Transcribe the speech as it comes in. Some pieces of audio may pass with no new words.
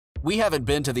We haven't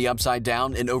been to the Upside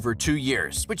Down in over 2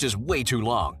 years, which is way too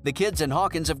long. The kids in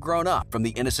Hawkins have grown up from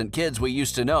the innocent kids we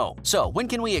used to know. So when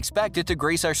can we expect it to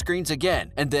grace our screens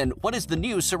again? And then what is the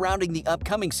news surrounding the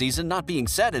upcoming season not being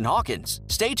set in Hawkins?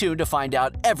 Stay tuned to find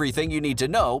out everything you need to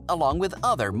know, along with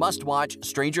other must-watch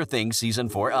Stranger Things Season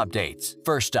 4 updates.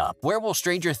 First up, where will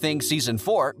Stranger Things Season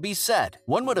 4 be set?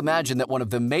 One would imagine that one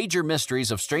of the major mysteries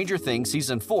of Stranger Things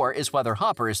Season 4 is whether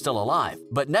Hopper is still alive.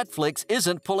 But Netflix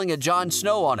isn't pulling a Jon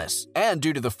Snow on us. And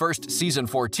due to the first Season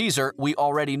 4 teaser, we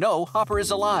already know Hopper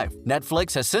is alive.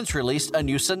 Netflix has since released a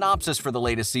new synopsis for the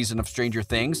latest season of Stranger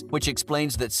Things, which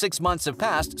explains that 6 months have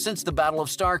passed since the Battle of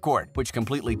Starcourt, which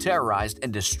completely terrorized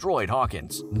and destroyed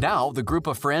Hawkins. Now, the group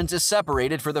of friends is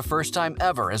separated for the first time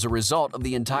ever as a result of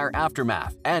the entire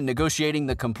aftermath, and negotiating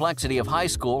the complexity of high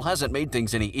school hasn't made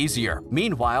things any easier.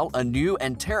 Meanwhile, a new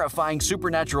and terrifying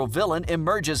supernatural villain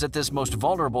emerges at this most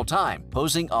vulnerable time,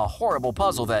 posing a horrible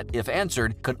puzzle that, if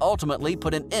answered, could ultimately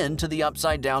put an end to the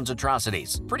Upside Down's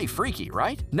atrocities. Pretty freaky,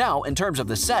 right? Now, in terms of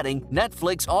the setting,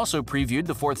 Netflix also previewed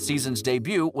the 4th season's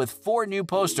debut with 4 new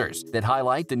posters that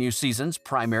highlight the new season's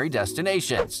primary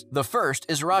destinations. The first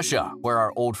is Russia, where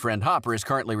our old friend Hopper is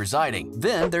currently residing.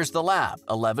 Then there's the lab,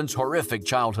 Eleven's horrific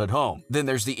childhood home. Then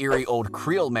there's the eerie old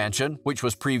Creel mansion, which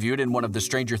was previewed in one of the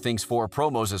Stranger Things 4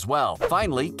 promos as well.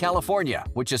 Finally, California,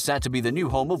 which is set to be the new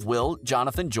home of Will,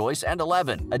 Jonathan, Joyce, and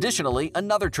Eleven. Additionally,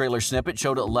 another trailer snippet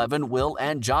showed Eleven, Will,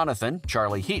 and Jonathan,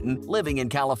 Charlie Heaton, living in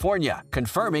California,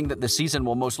 confirming that the season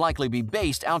will most likely be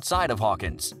based outside of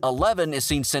Hawkins. Eleven is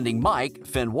seen sending Mike,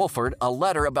 Finn Wolford, a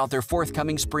letter about their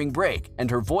forthcoming spring break, and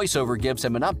her voiceover gives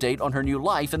him an update on her new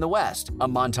life in the West. A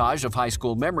montage of high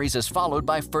school memories is followed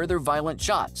by further violent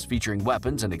shots featuring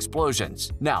weapons and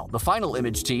explosions. Now, the final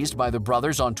image teased by the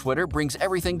brothers on Twitter brings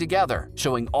everything together,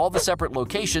 showing all the separate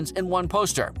locations in one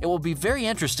poster. It will be very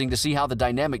interesting to see how the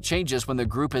dynamic changes when the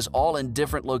group is all in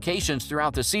different locations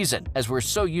throughout the season, as we're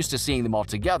so used to seeing them all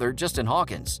together just in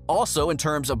Hawkins. Also, in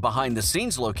terms of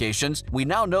behind-the-scenes locations, we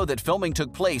now know that filming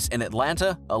took place in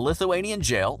Atlanta, a Lithuanian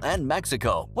jail, and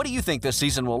Mexico. What do you think this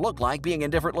season will look like being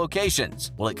in different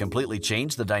locations? Will it completely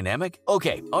change the dynamic?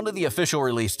 Okay, onto the official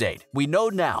release date. We know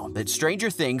now that Stranger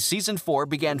Things Season 4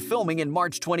 began filming in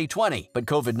March 2020, but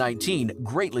COVID-19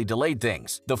 greatly delayed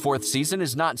things. The 4th season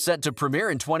is not set to premiere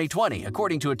in 2020,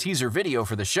 according to a teaser video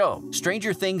for the show.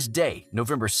 Stranger Things Day,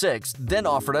 November 6th, then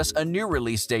offered us a new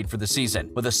release date for the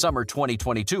season, with a summer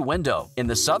 2022 window. In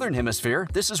the Southern Hemisphere,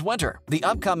 this is winter. The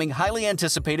upcoming highly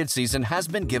anticipated season has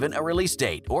been given a release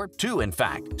date, or 2 in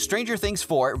fact. Stranger Things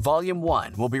 4 Volume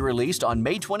 1 will be released on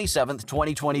May 27,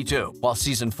 2022, while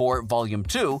Season 4 Volume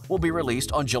 2 will be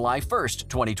released on July 1,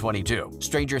 2022.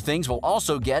 Stranger Things will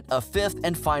also get a 5th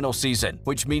and final season,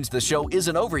 which means the show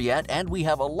isn't over yet and we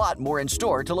have a lot more in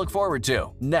store to look forward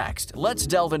to. Next, let's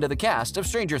delve into the cast of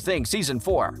Stranger Things Season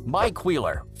 4. Mike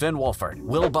Wheeler, Finn Wolford,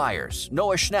 Will Byers,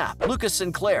 Noah Schnapp, Lucas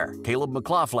Sinclair, Caleb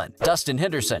McLaughlin, Dustin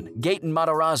Henderson, Gaten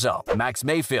Matarazzo, Max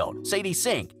Mayfield, Sadie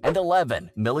Sink, and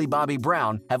Eleven, Millie Bobby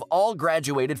Brown have all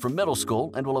graduated from middle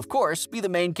school and will of course be the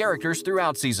main characters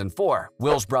throughout Season 4.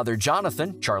 Will's brother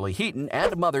Jonathan, Charlie Heaton,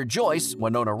 and mother Joyce,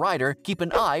 Winona Ryder, keep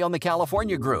an eye on the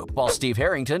California group, while Steve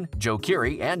Harrington, Joe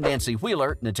Keery, and Nancy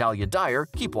Wheeler, Natalia Dyer,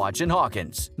 keep watch in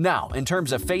Hawkins. Now, in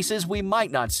terms of faces we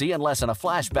might not see unless in a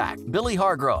flashback, Billy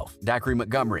Hargrove, Dacre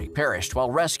Montgomery, perished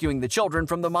while rescuing the children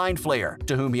from the Mind Flayer,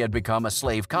 to whom he had become a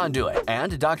slave conduit,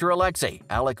 and Dr. Alexei,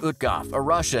 Alec Utgov, a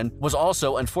Russian, was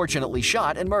also unfortunately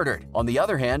shot and murdered. On the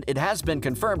other hand, it has been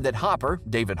confirmed that Hopper,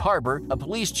 David Harbour, a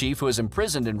police chief who is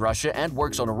imprisoned in Russia and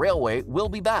works on a railway, will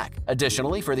be back.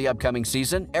 Additionally, for the upcoming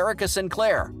season, Erica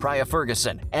Sinclair, Priya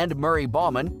Ferguson, and Murray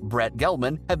Bauman, Brett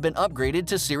Gelman, have been upgraded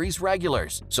to series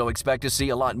regulars, so expect to see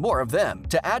a lot more of them.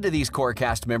 To add to these core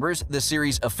cast members, the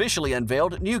series officially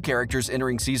unveiled new characters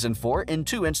entering Season 4 in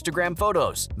 2 Instagram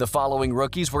photos. The following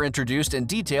rookies were introduced and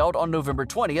detailed on November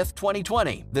 20th,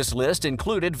 2020. This list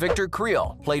included Victor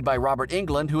Creel, played by Robert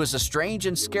Englund, who is a strange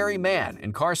and scary man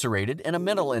incarcerated in a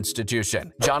mental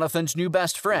institution. Jonathan's new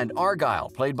best friend, Argyle,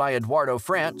 played by Eduardo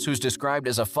France, who's described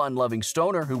as a fun-loving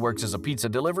stoner who works as a pizza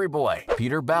delivery boy.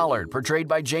 Peter Ballard, portrayed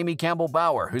by Jamie Campbell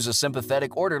Bower, who's a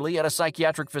sympathetic orderly at a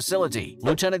psychiatric facility.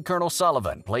 Lieutenant Colonel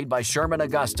Sullivan, played by Sherman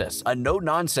Augustus, a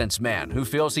no-nonsense man who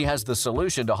feels he has the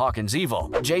solution to Hawkins' evil.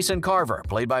 Jason Carver,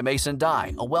 played by Mason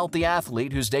Dye, a wealthy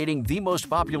athlete who's dating the most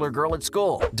popular girl at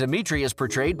school. Dimitri is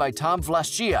portrayed by Tom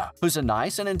Vlaschia, who's a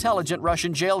nice and intelligent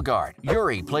Russian jail guard.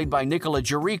 Yuri, played by Nikola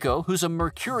Juriko, who's a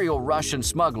mercurial Russian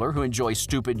smuggler who enjoys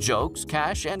stupid jokes,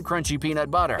 cash, and crunchy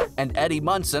peanut butter. And Eddie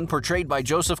Munson, portrayed by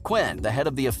Joseph Quinn, the head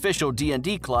of the official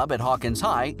D&D club at Hawkins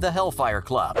High, the Hellfire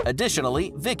Club.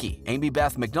 Additionally, Vicky, Amy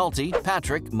Beth McNulty,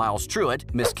 Patrick, Miles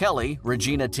Truitt, Miss Kelly,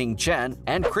 Regina Ting Ying Chen,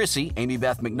 and Chrissy, Amy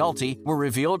Beth McNulty, were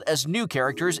revealed as new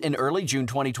characters in early June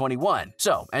 2021.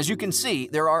 So, as you can see,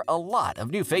 there are a lot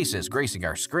of new faces gracing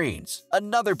our screens.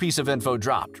 Another piece of info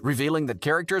dropped, revealing that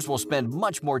characters will spend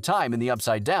much more time in the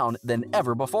Upside Down than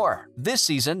ever before. This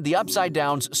season, the Upside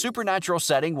Down's supernatural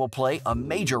setting will play a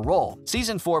major role.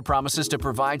 Season 4 promises to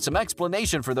provide some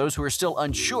explanation for those who are still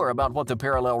unsure about what the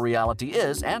parallel reality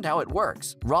is and how it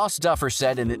works. Ross Duffer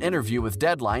said in an interview with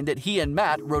Deadline that he and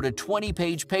Matt wrote a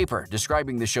 20-page paper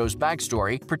describing the show's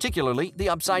backstory, particularly the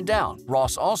Upside Down.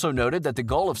 Ross also noted that the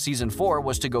goal of Season 4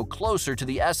 was to go closer to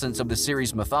the essence of the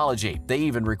series' mythology. They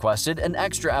even requested an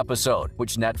extra episode,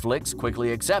 which Netflix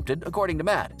quickly accepted, according to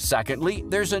Matt. Secondly,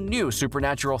 there's a new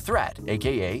supernatural threat,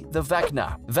 aka the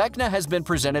Vecna. Vecna has been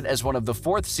presented as one of the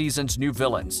 4th season's new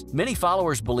villains. Many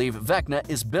followers believe Vecna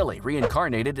is Billy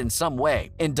reincarnated in some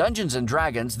way. In Dungeons &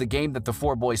 Dragons, the game that the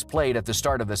 4 boys played at the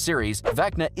start of the series,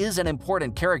 Vecna is an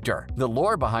important character. The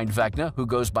lore behind Vecna, who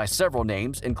goes by several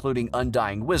names, including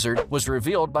Undying Wizard, was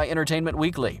revealed by Entertainment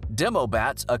Weekly. Demo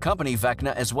bats accompany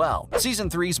Vecna as well. Season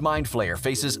 3's Mind Flayer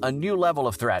faces a new level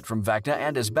of threat from Vecna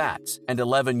and his bats, and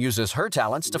Eleven uses her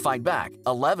talents to fight back.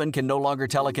 Eleven can no longer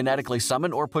telekinetically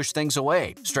summon or push things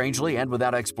away. Strangely and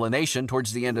without explanation,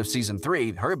 towards the end of Season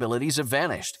 3, her abilities have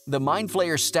vanished. The Mind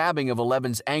Flayer stabbing of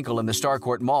Eleven's ankle in the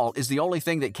Starcourt Mall is the only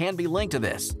thing that can be linked to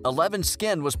this. Eleven's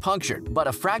skin was punctured, but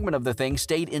a fragment of the thing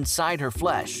stayed inside her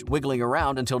flesh, wiggling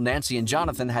around until Nancy and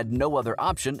Jonathan had no other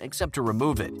option except to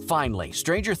remove it. Finally,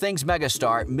 Stranger Things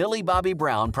megastar Millie Bobby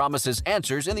Brown promises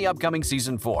answers in the upcoming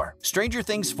Season 4. Stranger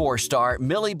Things 4 star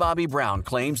Millie Bobby Brown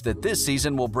claims that this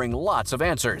season will bring lots of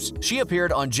answers. She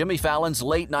appeared on Jimmy Fallon's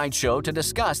late night show to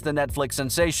discuss the Netflix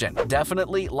sensation.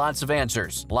 Definitely lots of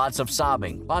answers, lots of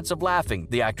sobbing, lots of laughing,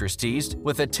 the actress teased.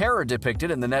 With the terror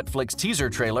depicted in the Netflix teaser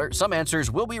trailer, some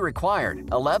answers will be required.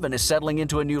 Eleven is settling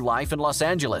into a new life in Los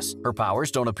Angeles. Her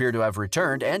powers don't appear to have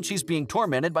returned, and she's being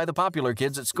tormented by the popular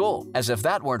kids at school. As if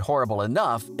that weren't horrible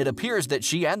enough, it appears that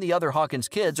she and the other Hawkins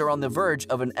kids are on the verge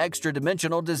of an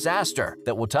extra-dimensional disaster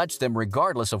that will touch them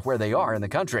regardless of where they are in the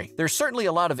country. There's certainly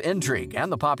a lot of intrigue,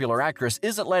 and the popular actress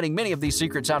isn't letting many of these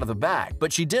secrets out of the bag,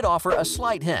 but she did offer a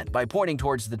slight hint by pointing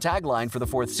towards the tagline for the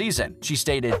 4th season. She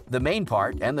stated, "The main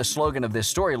part and the slogan of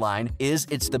this storyline is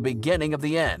it's the beginning of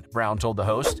the end," Brown told the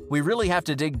host. "We really have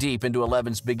to dig deep into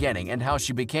Eleven's beginning and how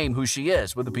she became who she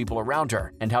is with the people around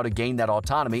her, and how to gain that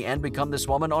autonomy and become this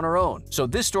woman on her own. So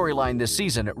this storyline this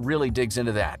season really digs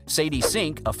into that." Sadie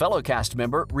Sink, a fellow cast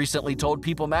member, recently told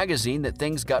People magazine that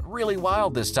things got really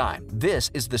wild this time.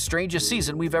 "This is the strangest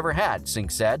season we've ever had,"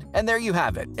 Sink said. And there you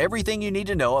have it, everything you need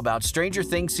to know about Stranger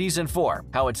Things Season 4,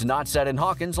 how it's not set in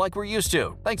Hawkins like we're used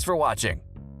to. Thanks for watching.